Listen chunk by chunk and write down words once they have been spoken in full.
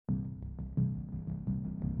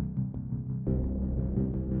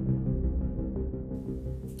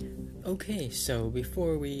Okay, so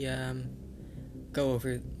before we go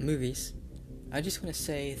over movies, I just want to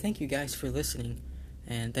say thank you guys for listening,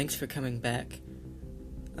 and thanks for coming back.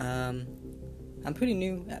 I'm pretty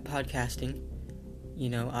new at podcasting.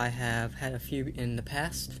 I have had a few in the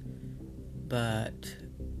past, but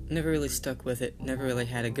never really stuck with it, never really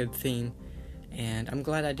had a good theme, and I'm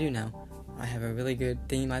glad I do now. I have a really good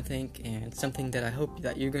theme, I think, and something that I hope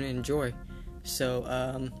that you're going to enjoy.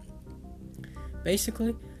 So,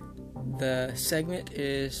 basically, the segment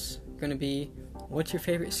is going to be, what's your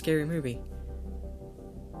favorite scary movie?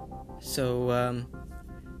 So,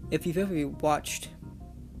 if you've ever watched,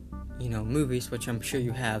 movies, which I'm sure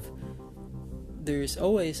you have, there's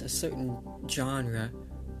always a certain genre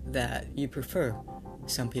that you prefer.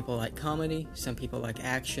 Some people like comedy, some people like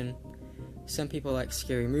action, some people like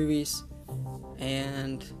scary movies,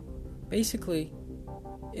 and basically,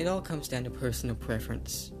 it all comes down to personal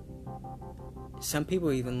preference. Some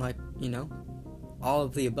people even like, all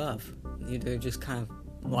of the above. They're just kind of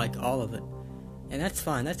like all of it. And that's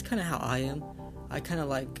fine. That's kind of how I am. I kind of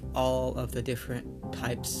like all of the different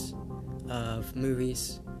types of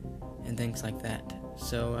movies and things like that.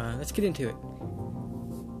 So, let's get into it.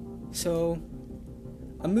 So,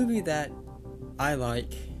 a movie that I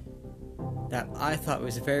like, that I thought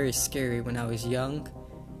was very scary when I was young,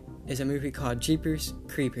 is a movie called Jeepers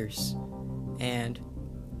Creepers. And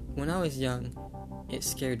when I was young, it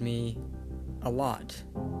scared me a lot.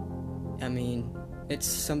 I mean, it's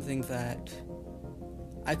something that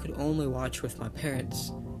I could only watch with my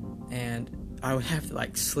parents, and I would have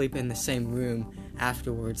to sleep in the same room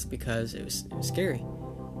afterwards because it was scary.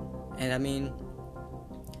 And I mean,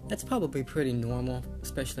 that's probably pretty normal,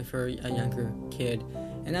 especially for a younger kid.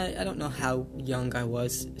 And I don't know how young I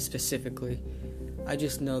was specifically. I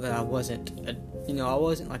just know that I wasn't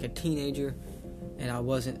like a teenager, and I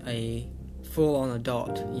wasn't a full-on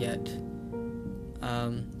adult yet.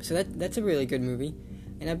 So that's a really good movie.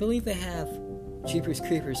 And I believe they have Jeepers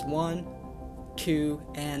Creepers 1, 2,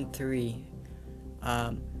 and 3.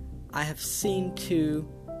 I have seen 2.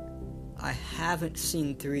 I haven't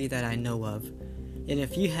seen 3 that I know of. And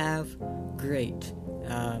if you have, great.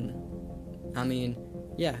 I mean,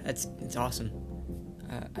 yeah, it's awesome.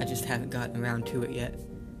 I just haven't gotten around to it yet.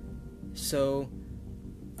 So,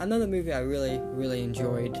 another movie I really, really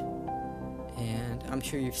enjoyed, and I'm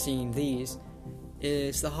sure you've seen these,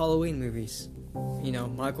 is the Halloween movies.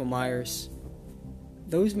 Michael Myers.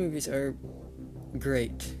 Those movies are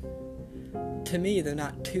great. To me, they're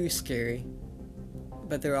not too scary,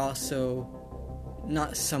 but they're also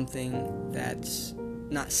not something that's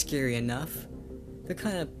not scary enough. They're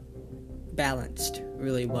kind of balanced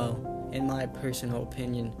really well, in my personal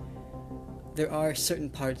opinion. There are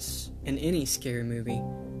certain parts in any scary movie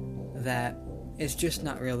that is just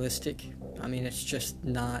not realistic. I mean, it's just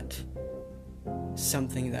not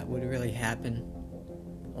something that would really happen.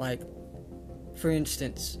 Like, for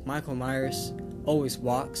instance, Michael Myers always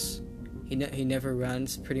walks. He never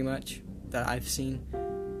runs, pretty much, that I've seen.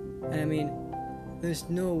 And I mean, there's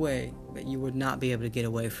no way that you would not be able to get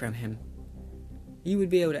away from him. You would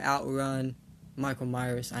be able to outrun Michael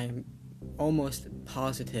Myers, I am almost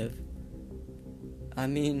positive. I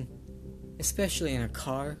mean, especially in a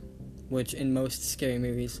car, which in most scary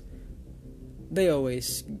movies, they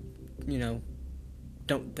always,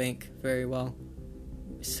 don't think very well.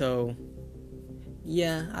 So,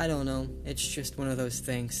 yeah, I don't know. It's just one of those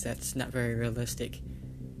things that's not very realistic.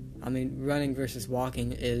 I mean, running versus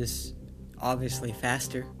walking is obviously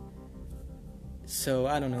faster. So,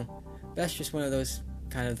 I don't know. That's just one of those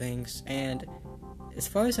kind of things. And as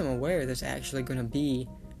far as I'm aware, there's actually going to be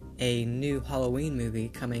a new Halloween movie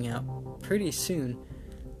coming out pretty soon.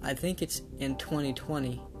 I think it's in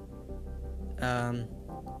 2020.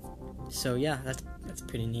 So yeah, that's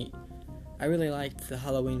pretty neat. I really liked the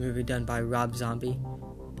Halloween movie done by Rob Zombie.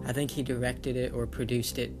 I think he directed it or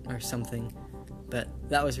produced it or something. But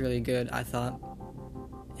that was really good, I thought.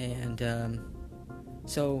 And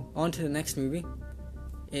so on to the next movie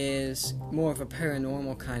is more of a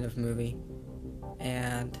paranormal kind of movie.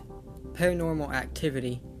 And Paranormal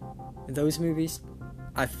Activity, those movies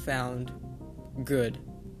I found good.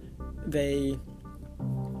 They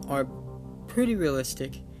are pretty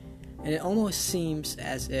realistic, and it almost seems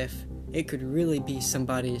as if it could really be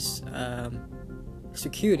somebody's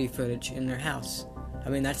security footage in their house. I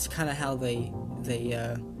mean, that's kind of how they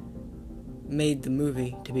made the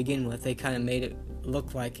movie to begin with. They kind of made it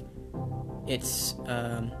look like it's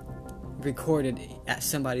recorded at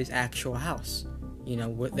somebody's actual house.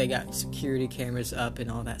 They got security cameras up and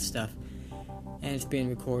all that stuff, and it's being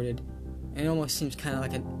recorded. And it almost seems kind of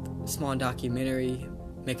like a small documentary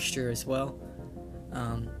mixture as well.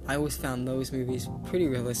 I always found those movies pretty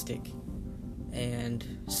realistic and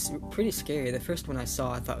pretty scary. The first one I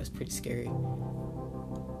saw I thought was pretty scary.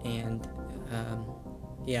 And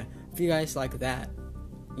yeah, if you guys like that,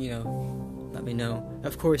 let me know.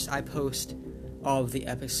 Of course, I post all of the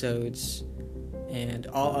episodes and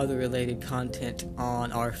all other related content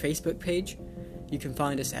on our Facebook page. You can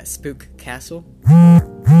find us at Spook Castle.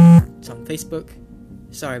 It's on Facebook.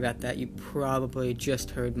 Sorry about that. You probably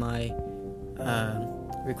just heard my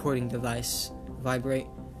recording device vibrate.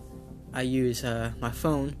 I use my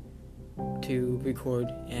phone to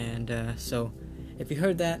record, and so if you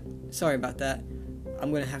heard that, sorry about that. I'm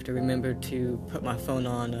going to have to remember to put my phone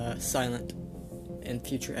on silent in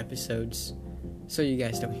future episodes so you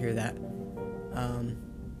guys don't hear that.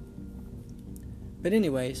 But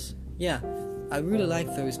anyways, yeah, I really like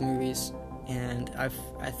those movies, and I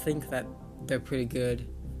think that they're pretty good.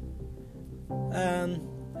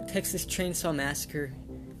 Texas Chainsaw Massacre,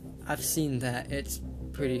 I've seen that. It's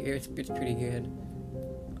pretty good.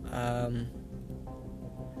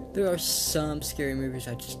 There are some scary movies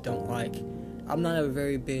I just don't like. I'm not a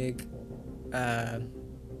very big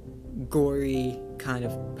gory kind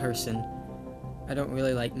of person. I don't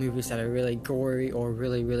really like movies that are really gory or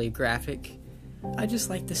really, really graphic. I just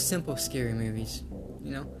like the simple scary movies,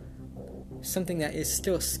 something that is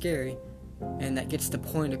still scary and that gets the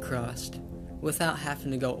point across without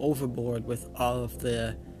having to go overboard with all of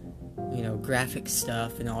the, graphic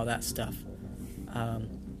stuff and all that stuff.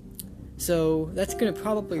 So that's going to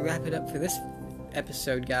probably wrap it up for this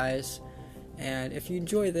episode, guys. And if you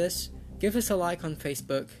enjoy this, give us a like on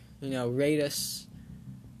Facebook, rate us,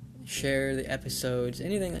 share the episodes,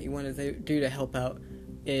 anything that you want to do to help out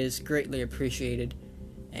is greatly appreciated.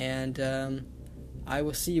 And I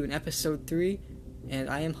will see you in episode 3, and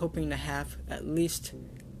I am hoping to have at least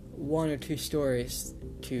 1 or 2 stories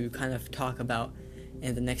to kind of talk about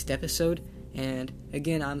in the next episode. And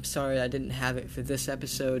again, I'm sorry I didn't have it for this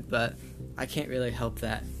episode, but I can't really help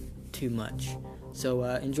that too much. So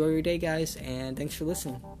enjoy your day, guys, and thanks for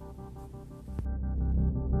listening.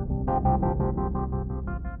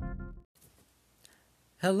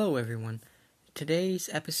 Hello, everyone. Today's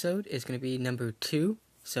episode is going to be number 2,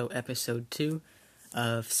 so episode 2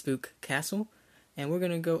 of Spook Castle, and we're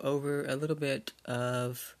going to go over a little bit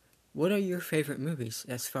of what are your favorite movies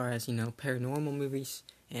as far as, paranormal movies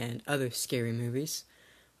and other scary movies.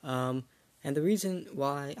 And the reason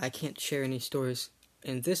why I can't share any stories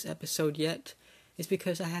in this episode yet is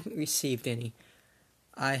because I haven't received any.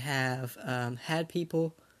 I have had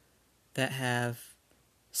people that have,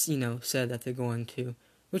 said that they're going to,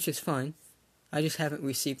 which is fine. I just haven't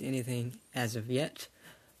received anything as of yet.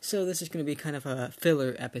 So this is going to be kind of a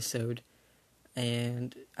filler episode,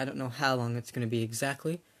 and I don't know how long it's going to be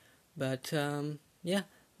exactly, but yeah,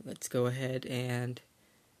 let's go ahead and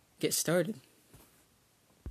get started.